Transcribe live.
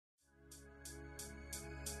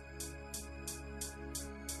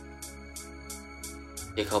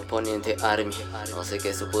Viejo Poniente Army, no sé qué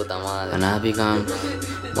es su puta madre. Navigan,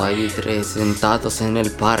 Dih Dread sentados en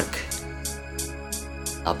el parque.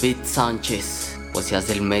 David Sánchez, poesías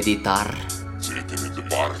del meditar.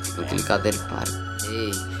 Clica del parque.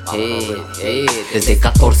 Desde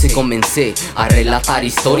 14 comencé a relatar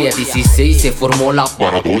historia. 16 se formó la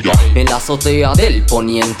paranoia en la azotea del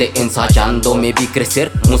poniente. Ensayando me vi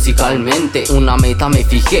crecer musicalmente. Una meta me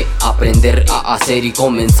fijé, aprender a hacer y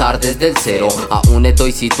comenzar desde el cero. Aún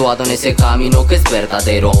estoy situado en ese camino que es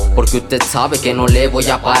verdadero, porque usted sabe que no le voy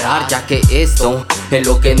a parar, ya que esto es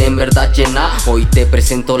lo que en verdad llena. Hoy te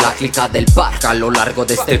presento la clica del parque. A lo largo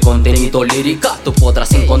de este contenido lírica tú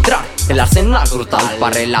podrás encontrar el arsenal brutal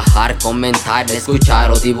para relajar, comentar,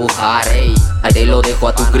 escuchar o dibujar. Ahí te lo dejo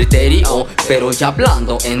a tu criterio, pero ya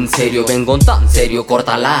hablando en serio, vengo tan serio,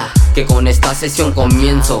 córtala, que con esta sesión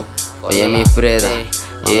comienzo. Oye mi Freda,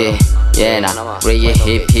 llena,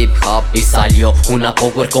 reggae, hip hop, y salió una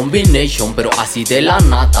power combination, pero así de la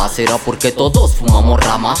nata. ¿Será porque todos fumamos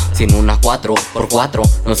rama? Sin una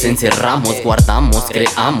 4x4 nos encerramos, guardamos,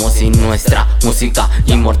 creamos y nuestra música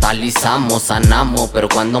inmortalizamos, sanamos. Pero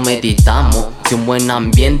cuando meditamos, si un buen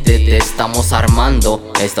ambiente te estamos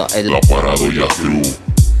armando, esto es la Paranoia Crew.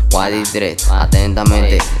 Dih Dread,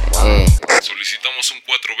 atentamente. Solicitamos un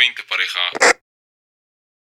 420, pareja.